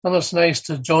And it's nice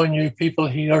to join you people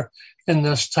here in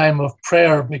this time of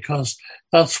prayer, because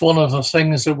that's one of the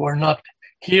things that we're not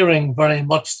hearing very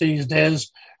much these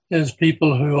days, is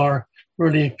people who are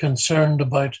really concerned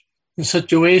about the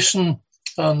situation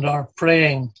and are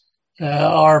praying.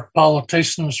 Our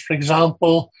politicians, for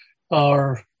example,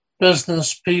 our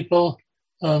business people,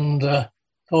 and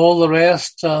all the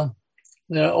rest,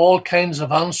 there are all kinds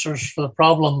of answers for the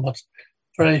problem, but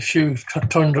very few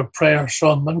turn to prayer.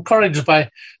 So I'm encouraged by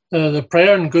the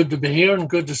prayer, and good to be here, and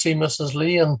good to see Mrs.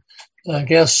 Lee, and I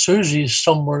guess Susie's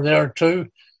somewhere there too.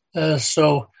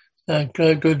 So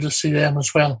good to see them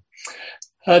as well.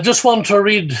 I just want to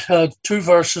read two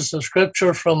verses of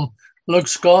scripture from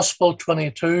Luke's Gospel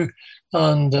 22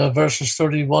 and verses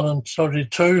 31 and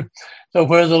 32,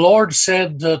 where the Lord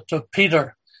said to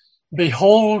Peter,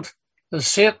 "Behold,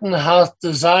 Satan hath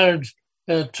desired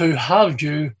to have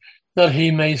you, that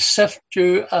he may sift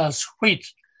you as wheat.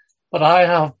 But I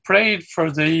have prayed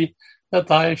for thee, that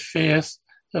thy faith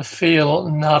fail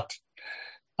not."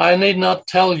 I need not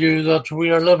tell you that we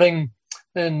are living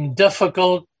in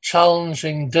difficult,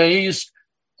 challenging days,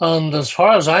 and as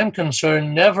far as I'm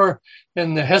concerned, never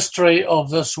in the history of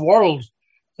this world,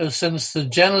 since the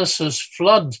Genesis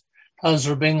flood, has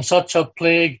there been such a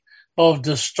plague of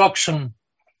destruction.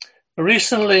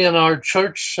 Recently in our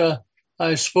church,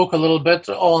 I spoke a little bit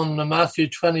on Matthew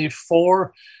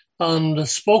 24 and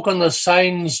spoke on the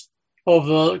signs of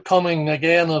the coming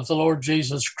again of the Lord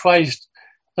Jesus Christ.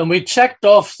 And we checked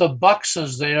off the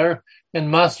boxes there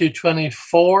in Matthew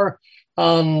 24,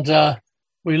 and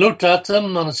we looked at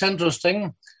them, and it's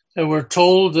interesting. We're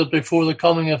told that before the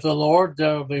coming of the Lord,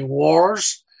 there will be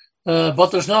wars, but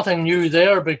there's nothing new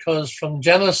there, because from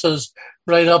Genesis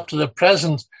right up to the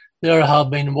present, there have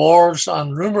been wars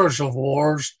and rumors of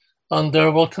wars, and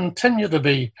there will continue to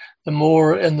be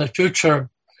more in the future.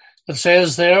 It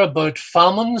says there about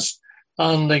famines,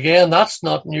 and again, that's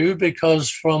not new, because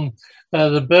from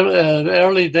the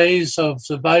early days of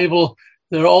the Bible,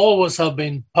 there always have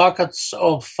been pockets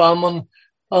of famine,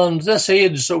 and this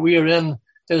age that we are in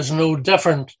is no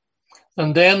different.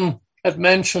 And then it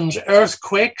mentions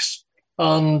earthquakes,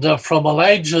 and from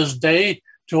Elijah's day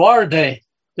to our day,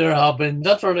 there have been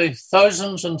literally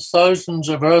thousands and thousands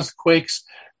of earthquakes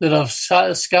that have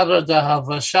shattered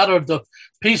the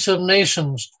peace of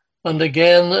nations. And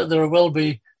again, there will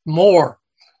be more.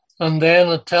 And then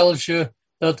it tells you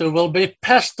that there will be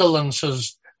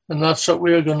pestilences, and that's what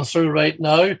we're going through right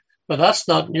now. But that's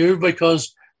not new,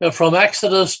 because from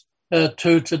Exodus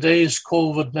to today's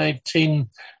COVID-19,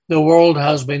 the world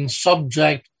has been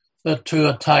subject to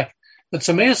attack. It's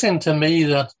amazing to me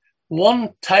that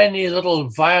one tiny little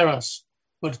virus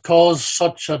would cause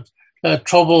such a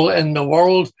trouble in the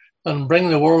world and bring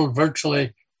the world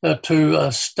virtually to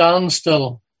a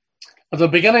standstill. At the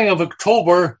beginning of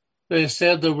October, they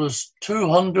said there was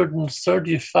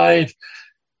 235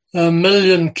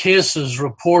 million cases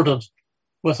reported,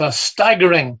 with a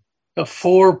staggering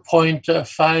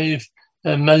 4.5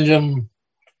 million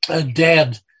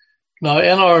dead. Now,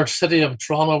 in our city of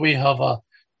Toronto, we have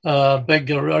a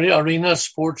big arena,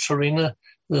 sports arena,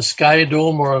 the Sky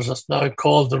Dome, or as it's now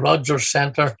called, the Rogers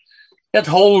Centre. It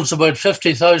holds about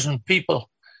 50,000 people.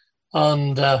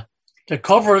 And to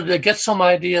get some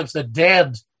idea of the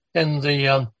dead in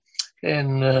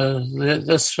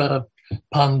this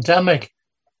pandemic,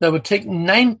 that would take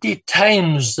 90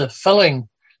 times the filling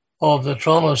of the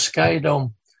Toronto Sky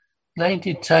Dome.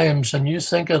 90 times. And you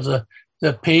think of the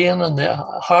pain and the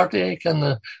heartache and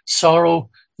the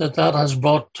sorrow that has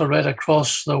brought to right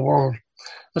across the world.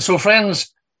 And so,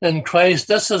 friends in Christ,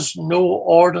 this is no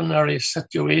ordinary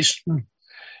situation.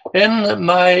 In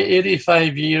my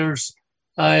 85 years,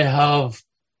 I have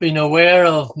been aware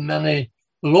of many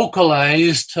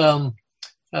localized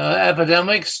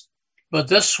epidemics, but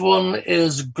this one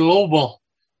is global.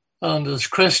 And as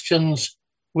Christians,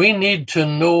 we need to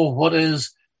know what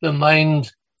is the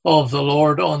mind of the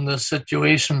Lord on this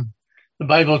situation. The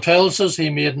Bible tells us he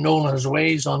made known his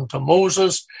ways unto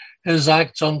Moses, his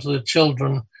acts unto the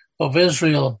children of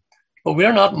Israel. But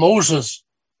we're not Moses,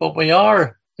 but we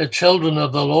are the children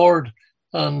of the Lord.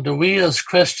 And we as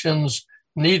Christians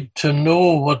need to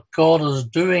know what God is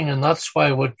doing. And that's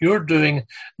why what you're doing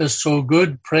is so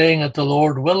good, praying that the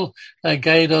Lord will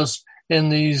guide us in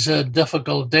these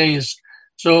difficult days.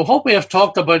 So I hope we have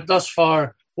talked about thus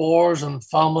far wars and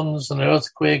famines and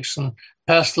earthquakes and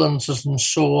pestilences and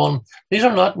so on. These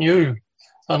are not new.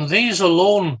 And these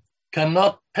alone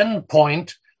cannot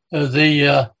pinpoint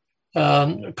the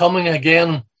coming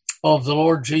again of the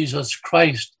Lord Jesus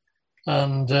Christ.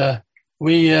 And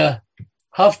we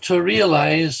have to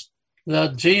realize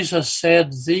that Jesus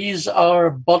said these are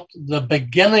but the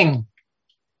beginning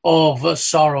of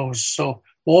sorrows. So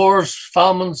wars,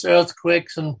 famines,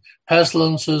 earthquakes, and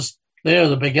pestilences, they are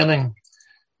the beginning.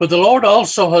 But the Lord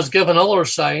also has given other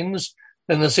signs.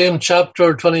 In the same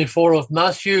chapter 24 of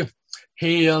Matthew,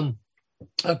 he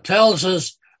tells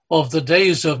us of the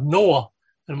days of Noah,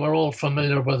 and we're all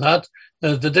familiar with that.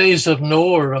 The days of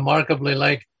Noah are remarkably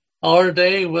like our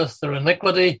day, with their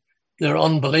iniquity, their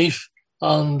unbelief,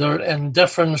 and their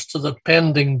indifference to the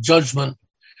pending judgment.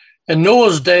 In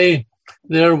Noah's day,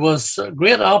 there was a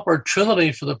great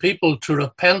opportunity for the people to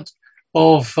repent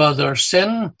of their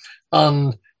sin.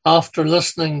 And after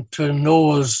listening to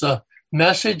Noah's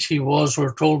message, he was,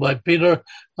 we're told by Peter,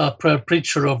 a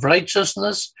preacher of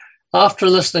righteousness. After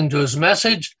listening to his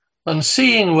message and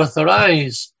seeing with their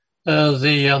eyes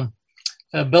the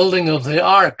building of the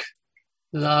ark,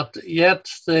 that yet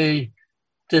they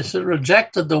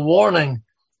rejected the warning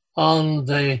and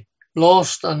they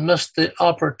lost and missed the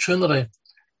opportunity.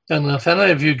 And if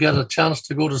any of you get a chance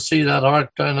to go to see that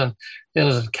ark down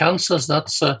in Kansas,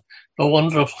 that's a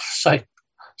wonderful sight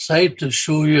to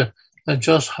show you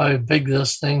just how big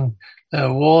this thing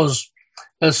was.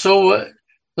 So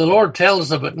the Lord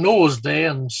tells us about Noah's day,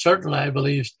 and certainly I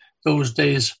believe those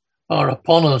days are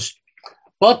upon us.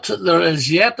 But there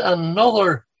is yet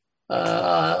another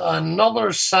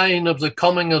sign of the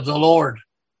coming of the Lord.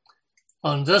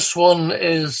 And this one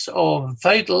is of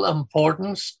vital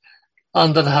importance,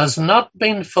 and it has not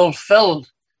been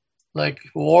fulfilled. Like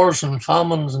wars and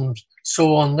famines and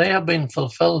so on, they have been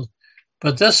fulfilled.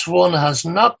 But this one has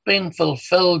not been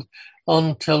fulfilled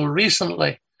until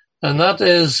recently. And that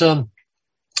is in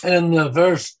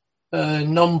verse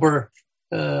number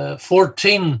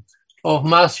 14 of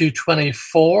Matthew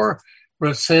 24,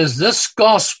 where it says, "This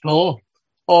gospel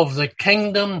of the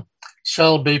kingdom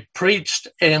shall be preached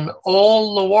in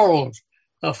all the world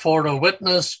for a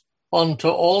witness unto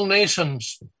all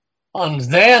nations. And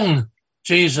then,"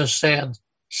 Jesus said,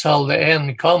 "shall the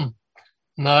end come."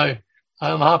 Now,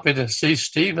 I'm happy to see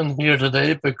Stephen here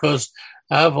today, because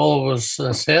I've always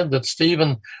said that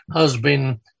Stephen has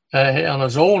been on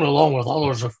his own, along with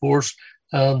others, of course,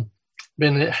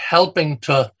 been helping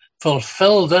to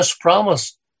fulfill this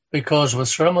promise, because with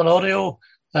Sermon Audio,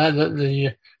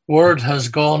 the word has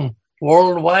gone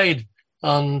worldwide.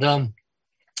 And in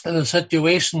the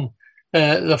situation,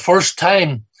 the first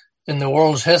time in the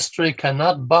world's history, can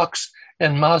that box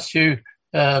in Matthew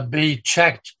be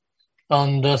checked?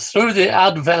 And through the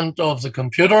advent of the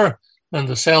computer and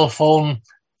the cell phone,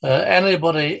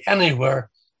 anybody, anywhere,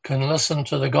 can listen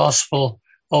to the gospel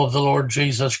of the Lord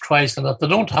Jesus Christ. And if they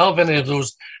don't have any of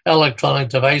those electronic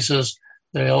devices,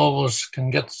 they always can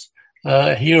get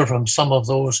hear from some of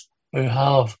those who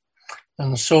have.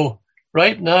 And so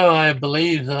right now, I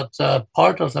believe that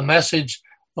part of the message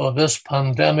of this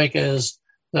pandemic is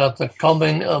that the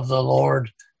coming of the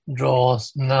Lord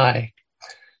draweth nigh.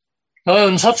 Now,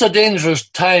 in such a dangerous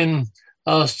time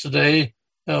as today,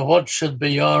 what should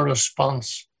be our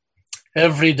response?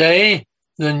 Every day,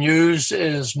 the news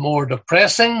is more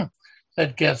depressing.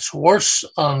 It gets worse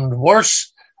and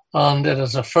worse, and it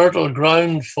is a fertile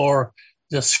ground for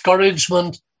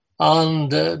discouragement and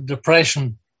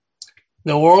depression.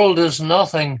 The world is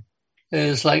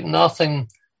like nothing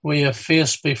we have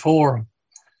faced before.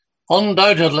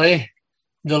 Undoubtedly,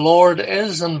 the Lord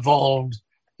is involved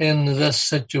in this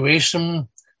situation,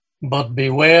 but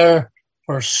beware,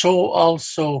 for so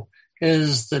also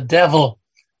is the devil,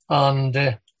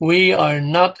 and we are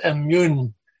not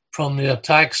immune from the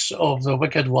attacks of the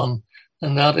wicked one,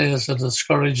 and that is a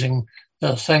discouraging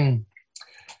thing.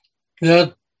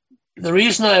 The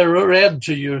reason I read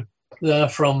to you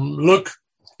from Luke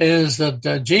is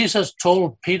that Jesus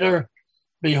told Peter,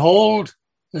 "Behold,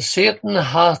 Satan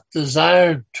hath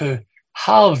desired to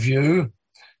have you,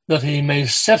 that he may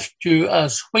sift you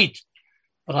as wheat.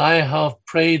 But I have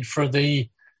prayed for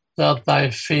thee, that thy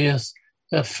faith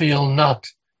fail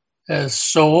not."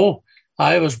 So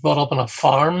I was brought up on a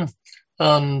farm,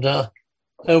 and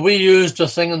we used a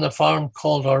thing in the farm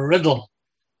called a riddle,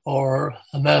 or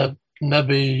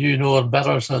maybe you know it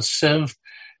better as a sieve.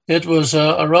 It was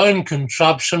a round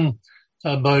contraption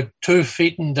about 2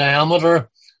 feet in diameter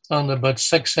and about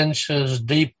 6 inches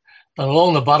deep, and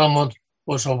along the bottom of it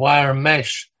was a wire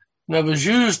mesh. And it was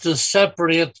used to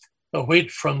separate the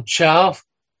wheat from chaff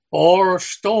or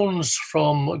stones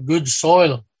from good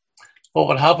soil. What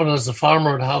would happen is the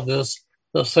farmer would have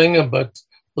the thing about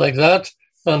like that,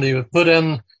 and he would put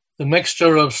in the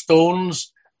mixture of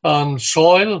stones and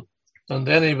soil, and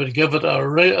then he would give it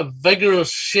a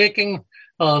vigorous shaking,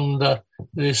 and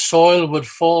the soil would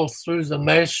fall through the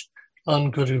mesh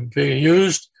and could be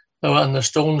used. and the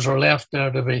stones were left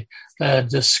there to be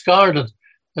discarded.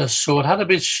 So it had to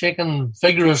be shaken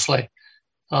vigorously,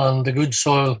 and the good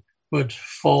soil would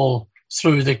fall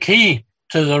through. The key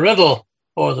to the riddle,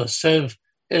 or the sieve,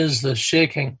 is the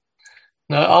shaking.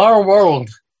 Now, our world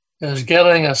is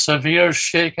getting a severe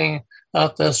shaking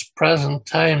at this present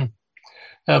time,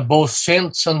 both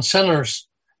saints and sinners,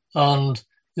 and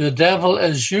the devil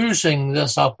is using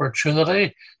this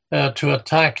opportunity to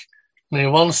attack, and he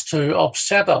wants to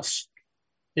upset us.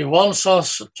 He wants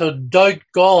us to doubt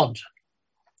God,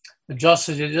 just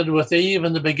as he did with Eve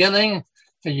in the beginning.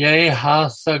 Yea,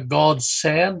 hath God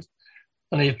said?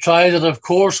 And he tried it, of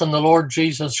course, on the Lord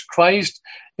Jesus Christ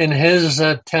in his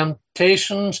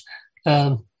temptations,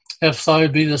 if thou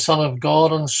be the Son of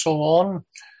God, and so on.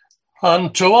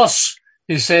 And to us,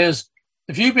 he says,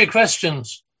 if you be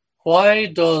Christians, why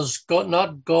does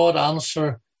not God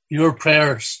answer your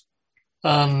prayers?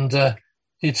 And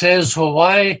he says, well,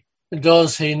 why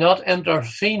does he not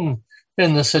intervene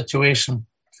in the situation?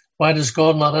 Why does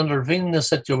God not intervene in the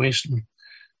situation?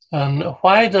 And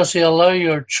why does he allow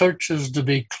your churches to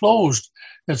be closed?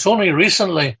 It's only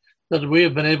recently that we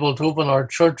have been able to open our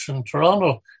church in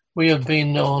Toronto. We have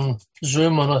been on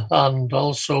Zoom and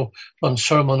also on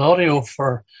sermon audio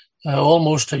for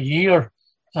almost a year.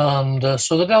 And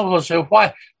so the devil will say,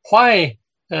 why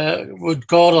would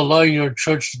God allow your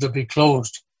church to be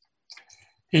closed?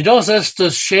 He does this to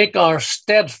shake our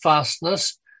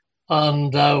steadfastness,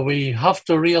 and we have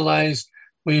to realize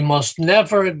we must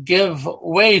never give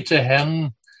way to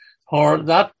him, or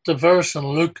that the verse in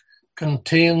Luke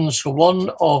contains one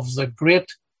of the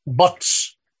great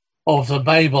buts of the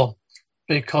Bible,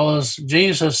 because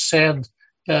Jesus said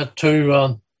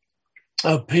to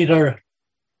Peter,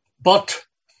 but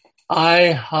I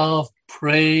have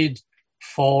prayed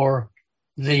for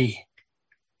thee.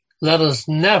 Let us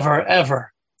never,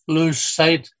 ever lose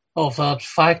sight of that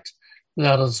fact.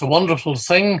 That is a wonderful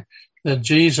thing that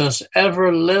Jesus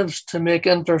ever lives to make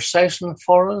intercession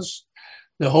for us.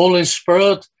 The Holy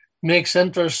Spirit makes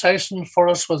intercession for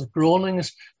us with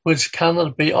groanings which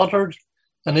cannot be uttered.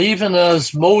 And even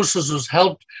as Moses was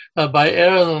helped by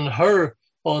Aaron and Hur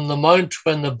on the mount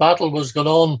when the battle was going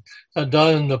on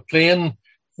down the plain,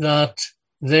 that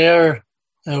there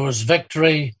was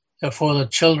victory for the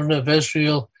children of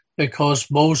Israel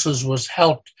because Moses was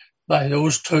helped by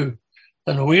those two.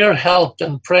 And we are helped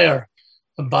in prayer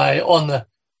on the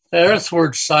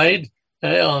earthward side,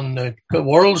 on the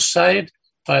world side,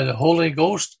 by the Holy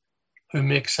Ghost, who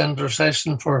makes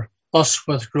intercession for us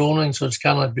with groanings which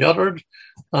cannot be uttered,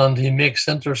 and he makes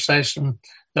intercession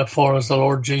for us, the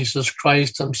Lord Jesus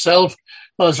Christ himself,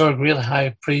 as our great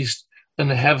high priest in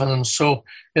heaven. And so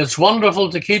it's wonderful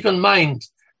to keep in mind,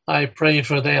 I pray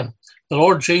for them. The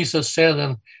Lord Jesus said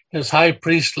in his high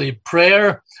priestly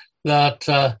prayer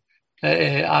that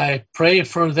I pray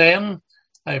for them.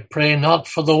 I pray not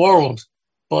for the world,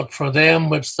 but for them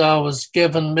which thou hast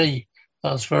given me.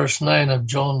 That's verse 9 of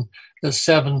John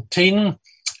 17.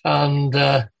 And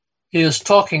he is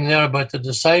talking there about the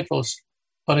disciples.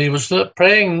 But he was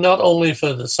praying not only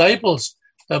for the disciples,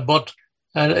 but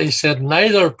he said,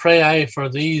 neither pray I for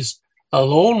these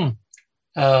alone,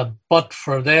 but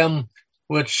for them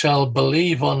which shall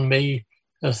believe on me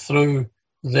through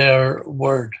their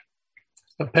word.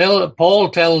 Paul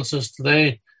tells us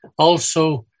today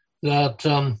also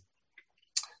that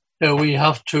we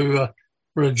have to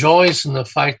rejoice in the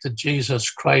fact that Jesus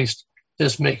Christ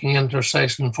is making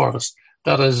intercession for us.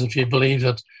 That is, if you believe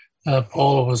that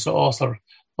Paul was the author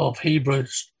of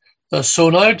Hebrews. So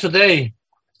now today,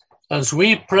 as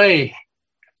we pray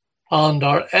and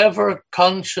are ever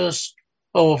conscious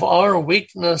of our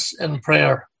weakness in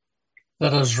prayer,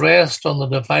 let us rest on the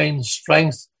divine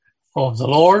strength of the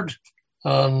Lord,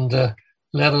 and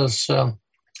let us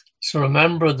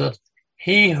remember that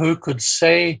he who could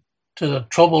say to the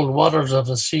troubled waters of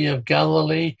the Sea of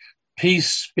Galilee,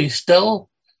 peace, be still,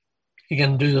 he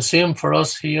can do the same for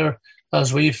us here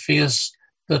as we face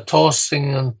the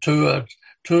tossing and toing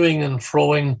and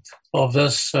froing of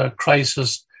this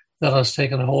crisis that has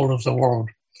taken hold of the world.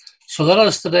 So let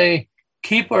us today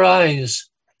keep our eyes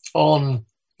on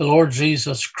the Lord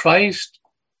Jesus Christ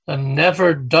and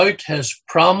never doubt his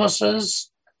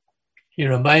promises. He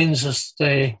reminds us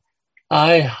today,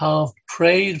 I have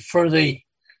prayed for thee.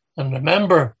 And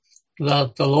remember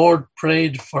that the Lord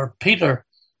prayed for Peter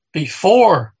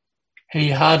before he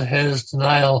had his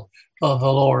denial of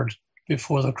the Lord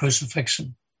before the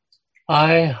crucifixion.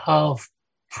 I have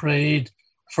prayed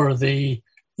for thee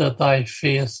that thy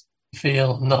faith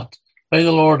fail not. May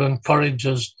the Lord encourage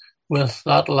us with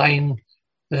that line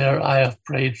there, I have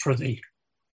prayed for thee.